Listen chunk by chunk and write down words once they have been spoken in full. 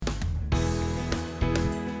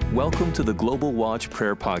Welcome to the Global Watch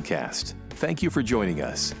Prayer Podcast. Thank you for joining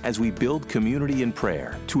us as we build community in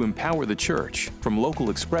prayer to empower the church from local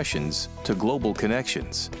expressions to global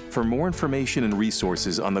connections. For more information and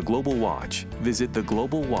resources on the Global Watch, visit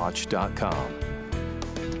theglobalwatch.com.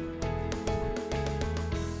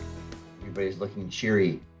 Everybody's looking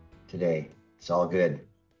cheery today. It's all good.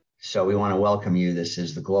 So we want to welcome you. This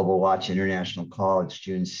is the Global Watch International Call. It's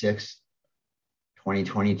June 6th,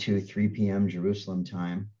 2022, 3 p.m. Jerusalem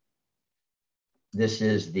time. This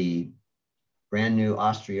is the brand new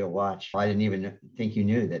Austria Watch. I didn't even think you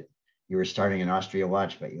knew that you were starting an Austria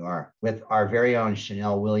Watch, but you are, with our very own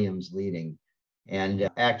Chanel Williams leading. And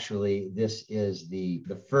actually, this is the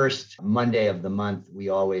first Monday of the month. We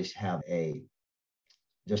always have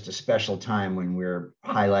just a special time when we're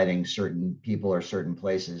highlighting certain people or certain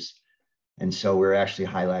places. And so we're actually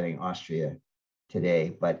highlighting Austria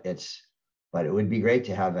today, but it would be great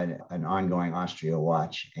to have an ongoing Austria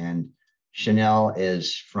Watch. And Chanel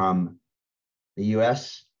is from the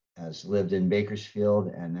US, has lived in Bakersfield,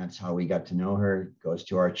 and that's how we got to know her, goes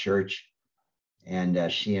to our church. And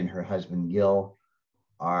she and her husband, Gil,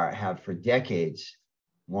 have for decades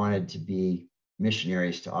wanted to be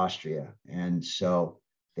missionaries to Austria. And so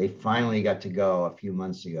they finally got to go a few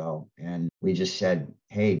months ago. And we just said,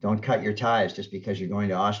 hey, don't cut your ties. Just because you're going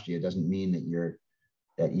to Austria doesn't mean that you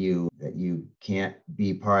can't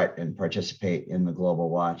be part and participate in the Global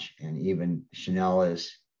Watch. And even Chanel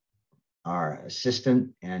is our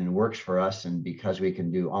assistant and works for us. And because we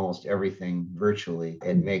can do almost everything virtually,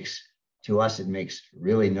 it makes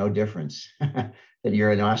really no difference that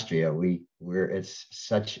you're in Austria. It's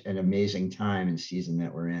such an amazing time and season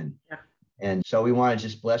that we're in. Yeah. And so we want to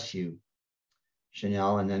just bless you,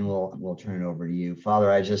 Chanel, and then we'll turn it over to you.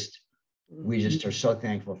 Father, we just are so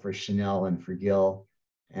thankful for Chanel and for Gil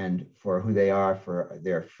and for who they are, for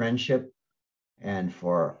their friendship and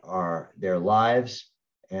for their lives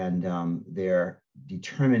and their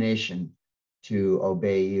determination to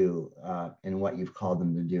obey you in what you've called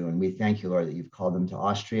them to do. And we thank you, Lord, that you've called them to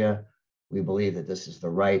Austria. We believe that this is the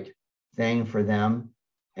right thing for them.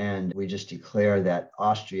 And we just declare that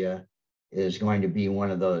Austria is going to be one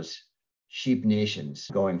of those sheep nations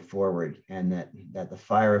going forward, and that the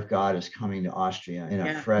fire of God is coming to Austria in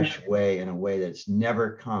a fresh way, in a way that's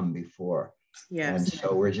never come before. Yes. And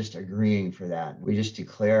so we're just agreeing for that. We just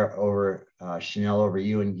declare over Chanel, over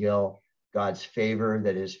you and Gil, God's favor,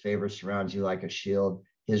 that his favor surrounds you like a shield,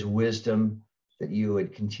 his wisdom, that you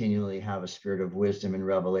would continually have a spirit of wisdom and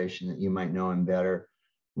revelation, that you might know him better,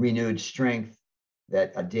 renewed strength,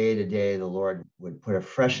 that a day to day the Lord would put a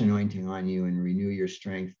fresh anointing on you and renew your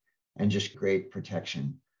strength, and just great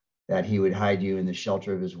protection, that he would hide you in the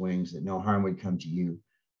shelter of his wings, that no harm would come to you,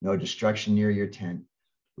 no destruction near your tent.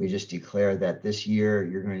 We just declare that this year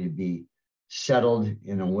you're going to be settled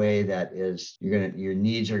in a way that your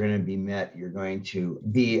needs are going to be met. You're going to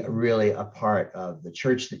be really a part of the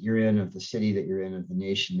church that you're in, of the city that you're in, of the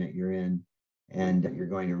nation that you're in, and that you're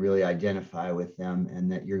going to really identify with them, and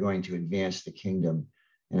that you're going to advance the kingdom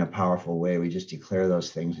in a powerful way. We just declare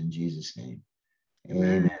those things in Jesus' name.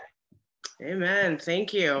 Amen. Amen.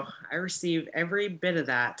 Thank you. I receive every bit of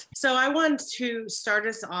that. So I want to start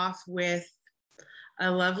us off with a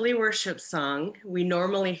lovely worship song. We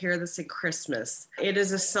normally hear this at Christmas. It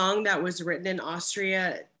is a song that was written in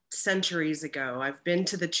Austria centuries ago. I've been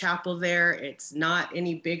to the chapel there. It's not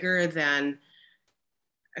any bigger than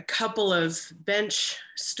a couple of bench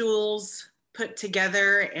stools put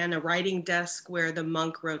together and a writing desk where the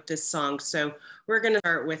monk wrote this song. So we're going to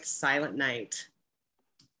start with Silent Night.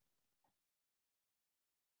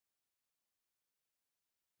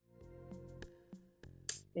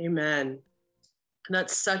 Amen.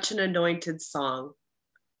 That's such an anointed song.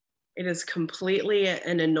 It is completely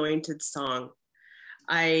an anointed song.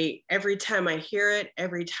 Every time I hear it,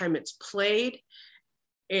 every time it's played,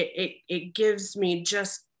 it gives me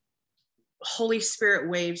just Holy Spirit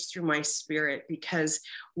waves through my spirit, because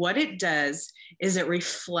what it does is it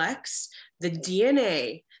reflects the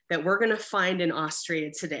DNA that we're going to find in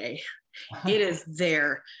Austria today. It is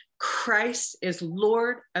there. Christ is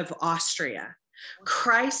Lord of Austria.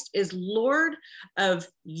 Christ is Lord of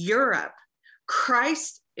Europe.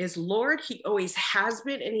 Christ is Lord. He always has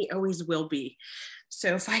been and he always will be.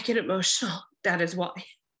 So if I get emotional, that is why.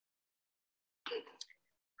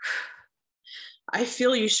 I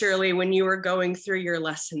feel you, Shirley, when you were going through your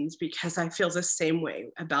lessons, because I feel the same way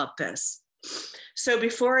about this. So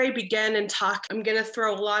before I begin and talk, I'm going to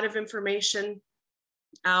throw a lot of information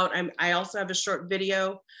out. I also have a short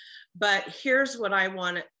video, but here's what I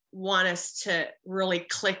want us to really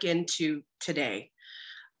click into today.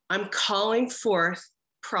 I'm calling forth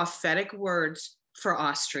prophetic words for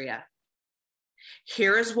Austria.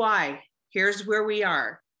 Here is why. Here's where we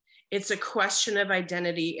are. It's a question of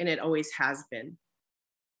identity, and it always has been.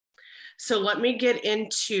 So let me get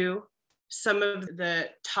into some of the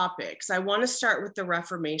topics. I want to start with the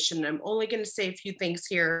Reformation. I'm only going to say a few things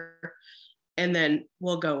here, and then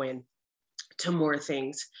we'll go in to more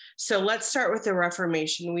things. So let's start with the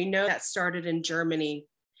Reformation. We know that started in Germany,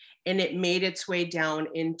 and it made its way down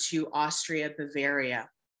into Austria, Bavaria.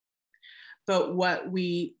 But what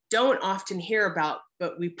we don't often hear about,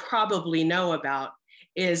 but we probably know about,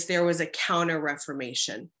 is there was a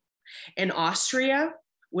counter-reformation. And Austria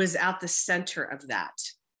was at the center of that.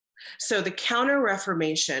 So the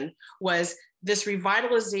counter-reformation was this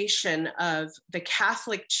revitalization of the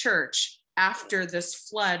Catholic Church after this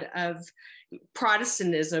flood of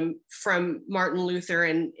Protestantism from Martin Luther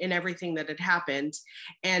and everything that had happened.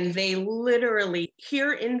 And they literally,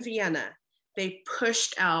 here in Vienna, they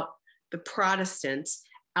pushed out the Protestants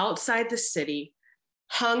outside the city,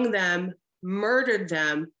 hung them, murdered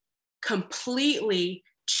them, completely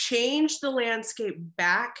changed the landscape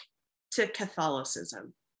back to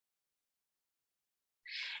Catholicism.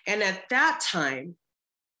 And at that time,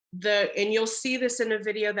 and you'll see this in a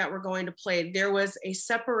video that we're going to play, there was a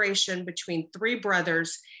separation between three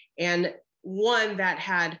brothers, and one that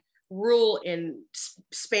had rule in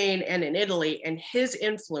Spain and in Italy, and his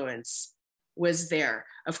influence was there.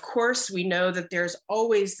 Of course, we know that there's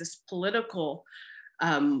always this political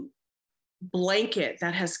blanket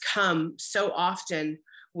that has come so often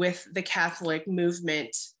with the Catholic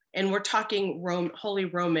movement. And we're talking Holy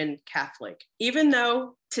Roman Catholic. Even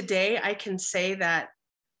though today I can say that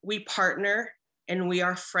we partner and we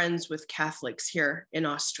are friends with Catholics here in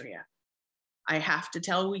Austria. I have to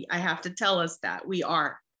tell us that we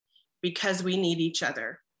are, because we need each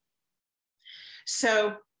other.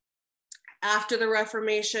 So after the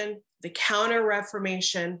Reformation, the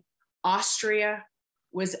Counter-Reformation, Austria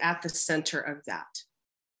was at the center of that.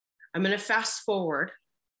 I'm going to fast forward.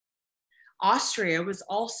 Austria was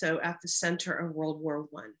also at the center of World War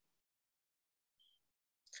I.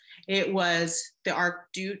 It was the I'm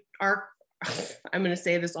going to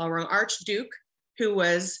say this all wrong, Archduke, who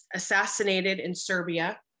was assassinated in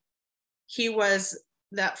Serbia. He was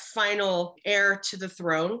that final heir to the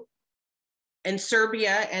throne. And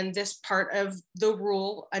Serbia and this part of the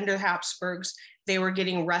rule under Habsburgs, they were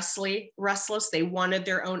getting restless. They wanted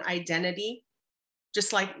their own identity,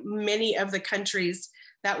 just like many of the countries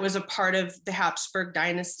that was a part of the Habsburg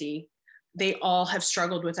dynasty. They all have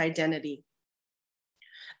struggled with identity.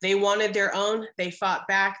 They wanted their own, they fought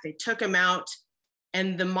back, they took them out,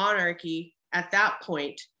 and the monarchy at that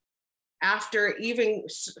point, after even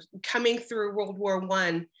coming through World War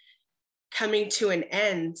I, coming to an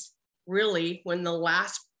end, really, when the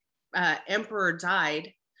last emperor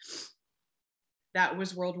died, that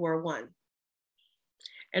was World War I.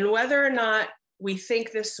 And whether or not we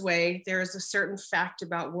think this way, there is a certain fact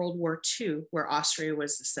about World War II where Austria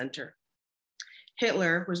was the center.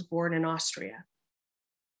 Hitler was born in Austria.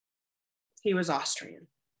 He was Austrian.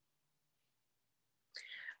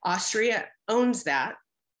 Austria owns that,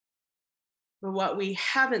 but what we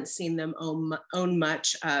haven't seen them own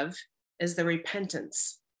much of is the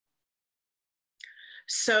repentance.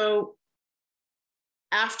 So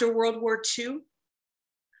after World War II,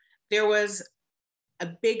 there was a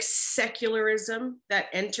big secularism that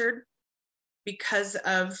entered because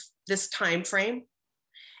of this time frame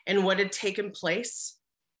and what had taken place.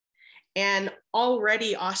 And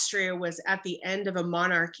already Austria was at the end of a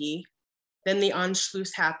monarchy. Then the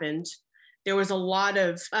Anschluss happened. There was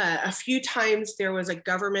a few times there was a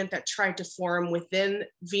government that tried to form within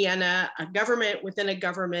Vienna, a government within a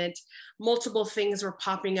government. Multiple things were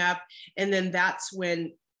popping up. And then that's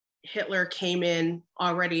when Hitler came in,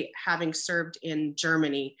 already having served in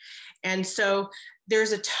Germany. And so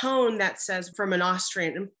there's a tone that says from an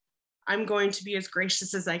Austrian, I'm going to be as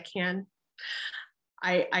gracious as I can.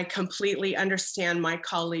 I completely understand my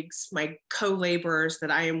colleagues, my co-laborers that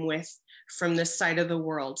I am with from this side of the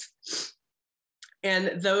world.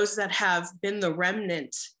 And those that have been the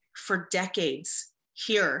remnant for decades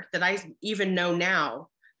here that I even know now,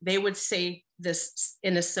 they would say this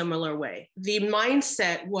in a similar way. The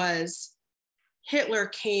mindset was Hitler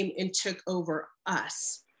came and took over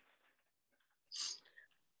us.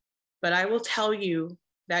 But I will tell you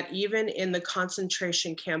that even in the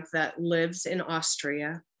concentration camp that lives in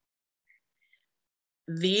Austria,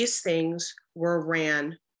 these things were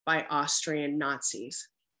ran by Austrian Nazis.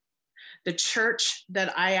 The church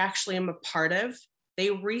that I actually am a part of, they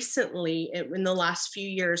recently, in the last few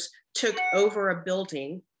years, took over a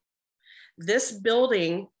building. This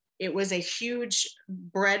building, it was a huge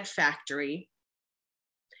bread factory.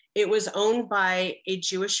 It was owned by a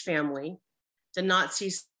Jewish family. The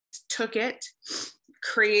Nazis took it,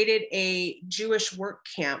 created a Jewish work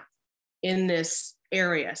camp in this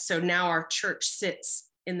area. So now our church sits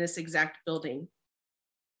in this exact building.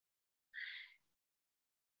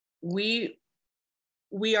 We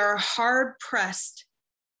are hard pressed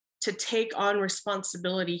to take on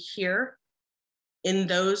responsibility here in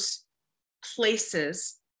those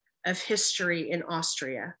places of history in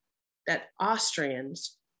Austria that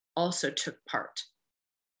Austrians also took part.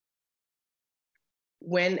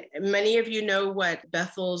 When many of you know what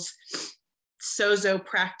Bethel's sozo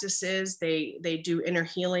practice is, they do inner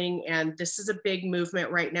healing, and this is a big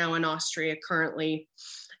movement right now in Austria currently.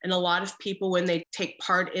 And a lot of people, when they take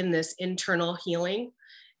part in this internal healing,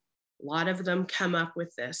 a lot of them come up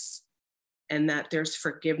with this, and that there's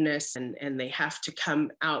forgiveness, and they have to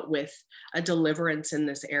come out with a deliverance in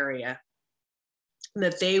this area,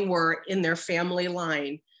 that they were in their family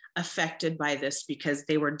line affected by this because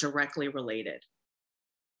they were directly related.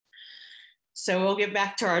 So we'll get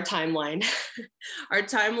back to our timeline. Our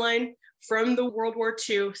timeline from the World War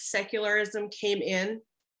II, secularism came in.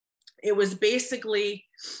 It was basically,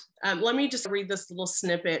 let me just read this little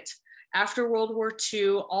snippet. After World War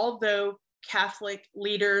II, although Catholic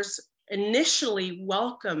leaders initially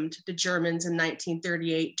welcomed the Germans in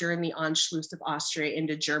 1938 during the Anschluss of Austria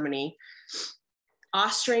into Germany,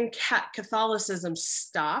 Austrian Catholicism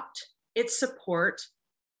stopped its support,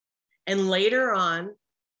 and later on,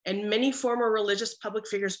 and many former religious public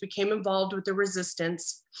figures became involved with the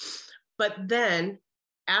resistance. But then,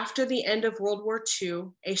 after the end of World War II,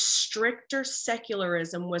 a stricter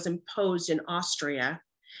secularism was imposed in Austria,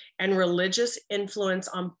 and religious influence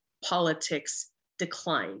on politics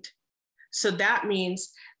declined. So that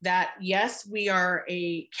means that, yes, we are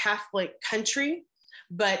a Catholic country,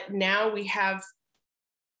 but now we have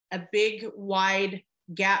a big, wide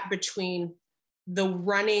gap between the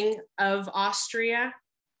running of Austria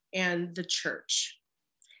and the church.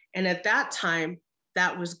 And at that time,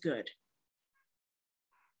 that was good.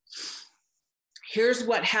 Here's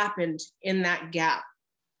what happened in that gap.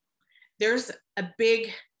 There's a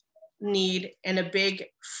big need and a big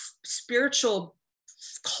spiritual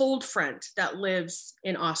cold front that lives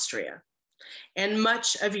in Austria and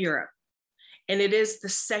much of Europe. And it is the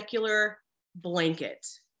secular blanket.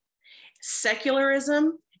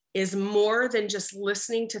 Secularism is more than just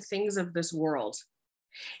listening to things of this world.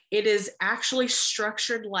 It is actually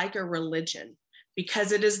structured like a religion,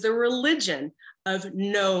 because it is the religion of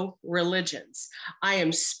no religions. I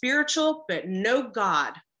am spiritual, but no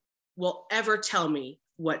God will ever tell me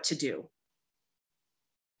what to do.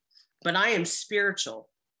 But I am spiritual.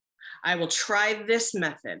 I will try this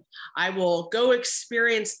method. I will go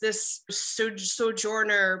experience this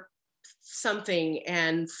sojourner something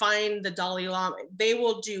and find the Dalai Lama. They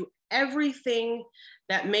will do everything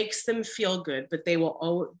that makes them feel good, but they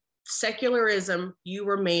will, secularism, you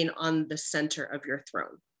remain on the center of your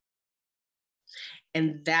throne.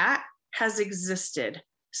 And that has existed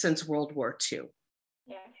since World War II.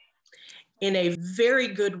 Yeah. In a very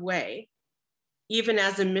good way, even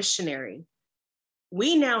as a missionary.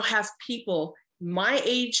 We now have people my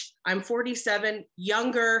age, I'm 47,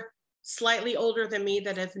 younger, slightly older than me,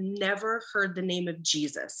 that have never heard the name of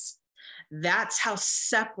Jesus. That's how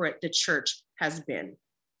separate the church has been.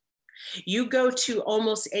 You go to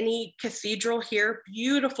almost any cathedral here,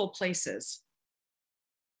 beautiful places,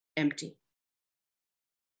 empty.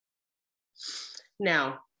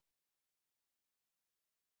 Now,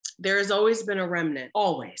 there has always been a remnant,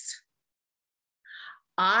 always.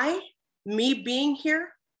 Me being here,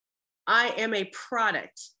 I am a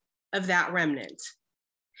product of that remnant.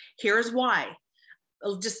 Here's why.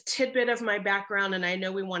 Just tidbit of my background, and I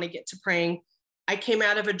know we want to get to praying. I came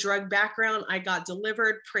out of a drug background. I got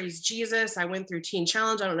delivered, praise Jesus. I went through Teen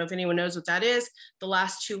Challenge. I don't know if anyone knows what that is. The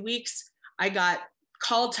last 2 weeks, I got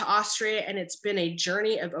called to Austria, and it's been a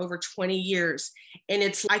journey of over 20 years. And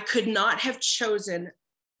I could not have chosen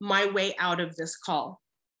my way out of this call.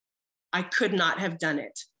 I could not have done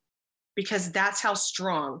it, because that's how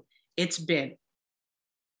strong it's been.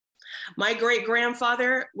 My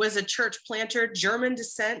great-grandfather was a church planter, German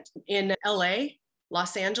descent, in LA,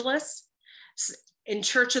 Los Angeles, in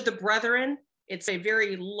Church of the Brethren. It's a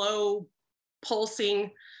very low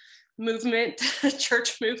pulsing movement,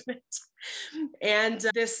 church movement. And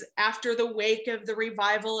this, after the wake of the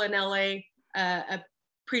revival in LA, a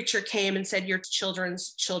preacher came and said, your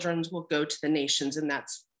children's will go to the nations. And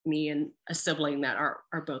that's me and a sibling that are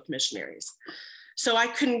both missionaries. So I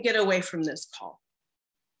couldn't get away from this call.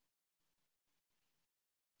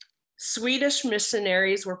 Swedish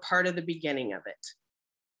missionaries were part of the beginning of it.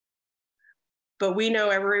 But we know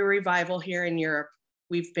every revival here in Europe,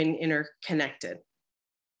 we've been interconnected.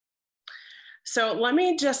 So let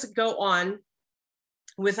me just go on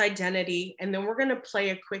with identity, and then we're going to play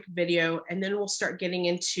a quick video, and then we'll start getting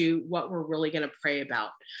into what we're really going to pray about.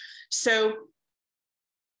 So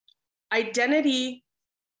identity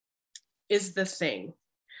is the thing.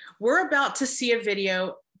 We're about to see a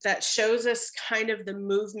video that shows us kind of the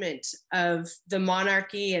movement of the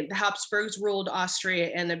monarchy, and the Habsburgs ruled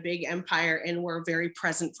Austria and a big empire and were very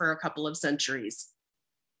present for a couple of centuries.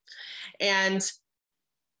 And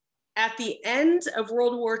at the end of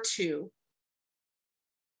World War II,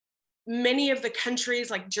 many of the countries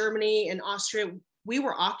like Germany and Austria, we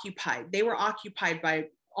were occupied. They were occupied by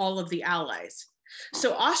all of the Allies.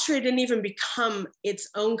 So Austria didn't even become its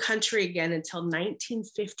own country again until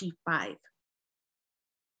 1955.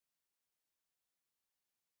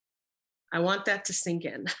 I want that to sink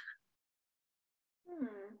in.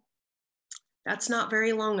 That's not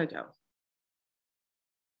very long ago.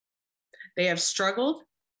 They have struggled.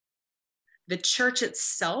 The church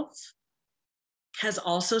itself has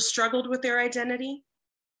also struggled with their identity.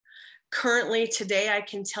 Currently, today, I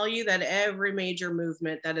can tell you that every major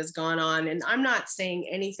movement that has gone on, and I'm not saying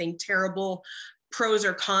anything terrible, pros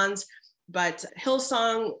or cons, but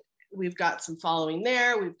Hillsong, we've got some following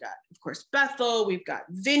there. We've got, of course, Bethel. We've got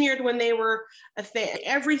Vineyard when they were a thing.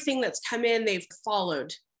 Everything that's come in, they've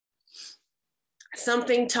followed.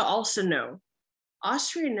 Something to also know,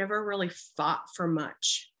 Austria never really fought for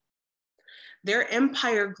much. Their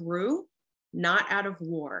empire grew not out of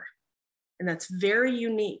war, and that's very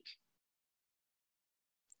unique.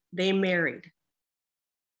 They married.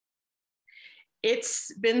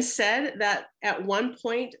 It's been said that at one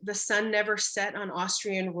point the sun never set on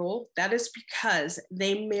Austrian rule. That is because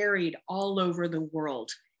they married all over the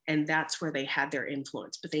world, and that's where they had their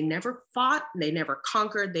influence. But they never fought, they never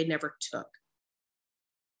conquered, they never took.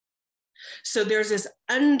 So there's this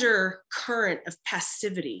undercurrent of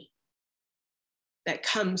passivity that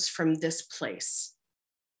comes from this place.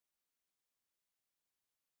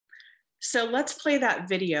 So let's play that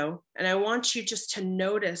video. And I want you just to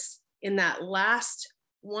notice in that last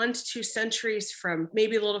 1 to 2 centuries, from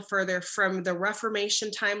maybe a little further, from the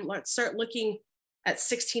Reformation time, let's start looking at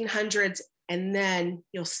 1600s, and then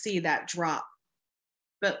you'll see that drop.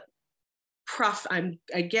 But I'm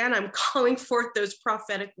calling forth those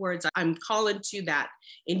prophetic words. I'm calling to that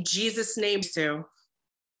in Jesus' name. So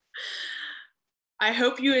I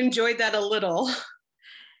hope you enjoyed that a little.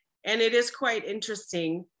 And it is quite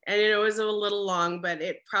interesting. And it was a little long, but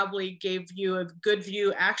it probably gave you a good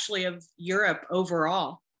view actually of Europe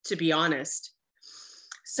overall, to be honest.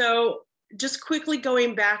 So just quickly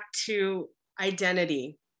going back to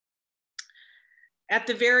identity. At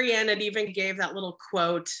the very end, it even gave that little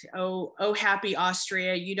quote, oh, happy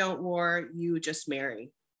Austria, you don't war, you just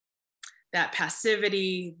marry. That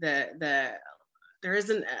passivity, there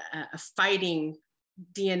isn't a fighting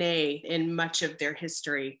DNA in much of their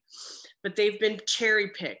history, but they've been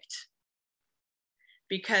cherry-picked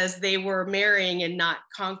because they were marrying and not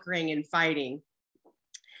conquering and fighting.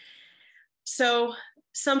 So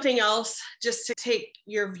something else just to take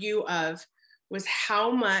your view of was how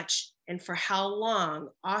much and for how long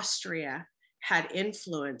Austria had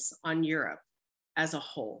influence on Europe as a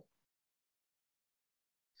whole.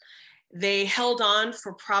 They held on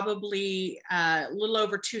for probably a little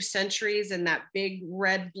over 2 centuries in that big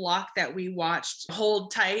red block that we watched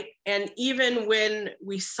hold tight. And even when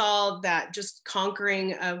we saw that just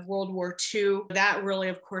conquering of World War II, that really,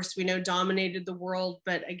 of course, we know dominated the world.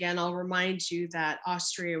 But again, I'll remind you that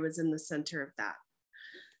Austria was in the center of that.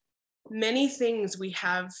 Many things we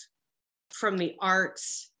have from the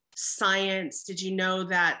arts, science. Did you know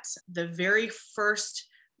that the very first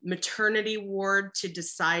maternity ward to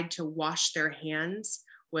decide to wash their hands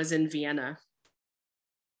was in Vienna?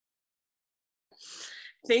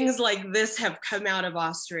 Things like this have come out of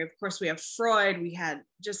Austria. Of course, we have Freud. We had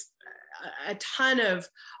just a ton of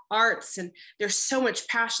arts, and there's so much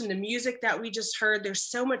passion. The music that we just heard, there's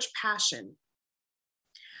so much passion.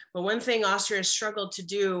 But one thing Austria has struggled to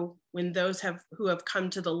do when those who have come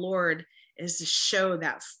to the Lord is to show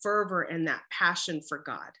that fervor and that passion for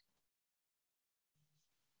God.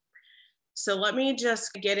 So let me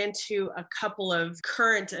just get into a couple of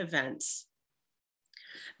current events.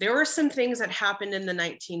 There were some things that happened in the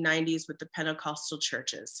 1990s with the Pentecostal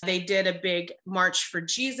churches. They did a big March for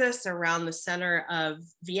Jesus around the center of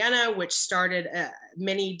Vienna, which started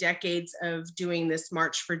many decades of doing this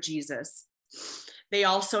March for Jesus. They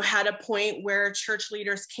also had a point where church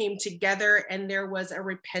leaders came together and there was a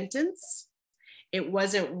repentance. It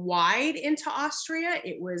wasn't wide into Austria,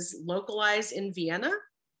 it was localized in Vienna.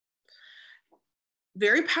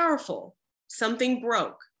 very powerful. Something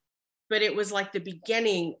broke, but it was like the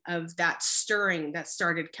beginning of that stirring that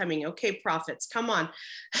started coming. Okay, prophets, come on.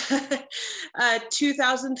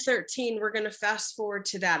 2013, we're going to fast forward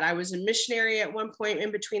to that. I was a missionary at one point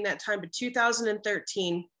in between that time, but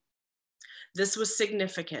 2013, this was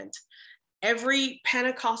significant. Every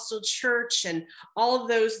Pentecostal church and all of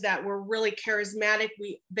those that were really charismatic,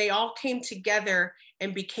 they all came together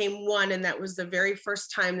and became one. And that was the very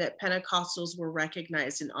first time that Pentecostals were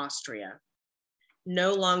recognized in Austria.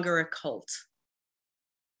 No longer a cult.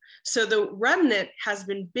 So the remnant has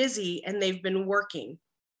been busy and they've been working.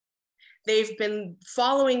 They've been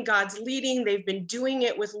following God's leading. They've been doing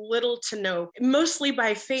it with little to no, mostly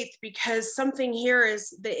by faith, because something here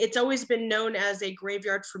is that it's always been known as a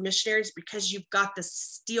graveyard for missionaries, because you've got the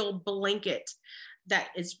steel blanket that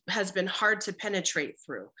has been hard to penetrate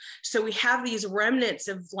through. So we have these remnants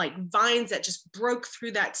of like vines that just broke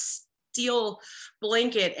through that steel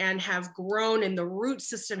blanket and have grown, and the root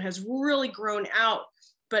system has really grown out,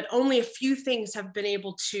 but only a few things have been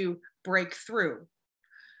able to break through.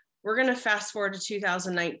 We're going to fast forward to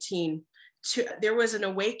 2019. There was an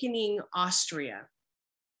awakening Austria.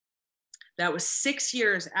 That was 6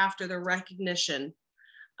 years after the recognition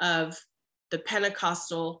of the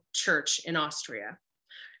Pentecostal church in Austria.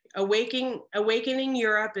 Awakening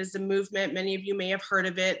Europe is a movement. Many of you may have heard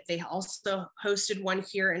of it. They also hosted one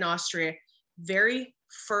here in Austria. Very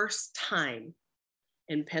first time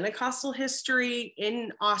in Pentecostal history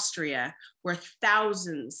in Austria where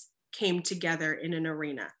thousands came together in an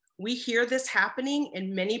arena. We hear this happening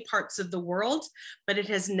in many parts of the world, but it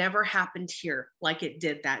has never happened here like it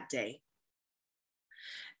did that day.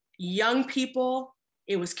 Young people,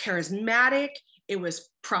 it was charismatic, it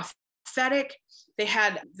was prophetic. They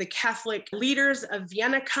had the Catholic leaders of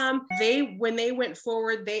Vienna come. When they went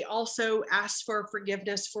forward, they also asked for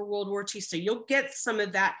forgiveness for World War II. So you'll get some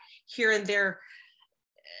of that here and there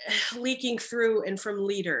leaking through and from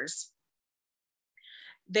leaders.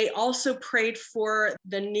 They also prayed for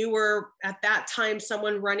the newer, at that time,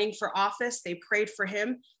 someone running for office. They prayed for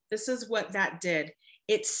him. This is what that did.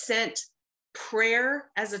 It sent prayer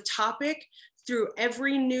as a topic through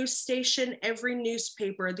every news station, every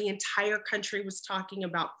newspaper. The entire country was talking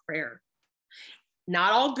about prayer.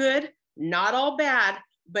 Not all good, not all bad,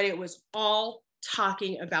 but it was all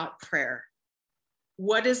talking about prayer.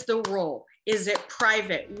 What is the role? Is it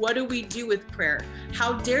private? What do we do with prayer?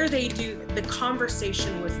 How dare they do? The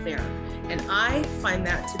conversation was there. And I find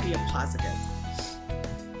that to be a positive.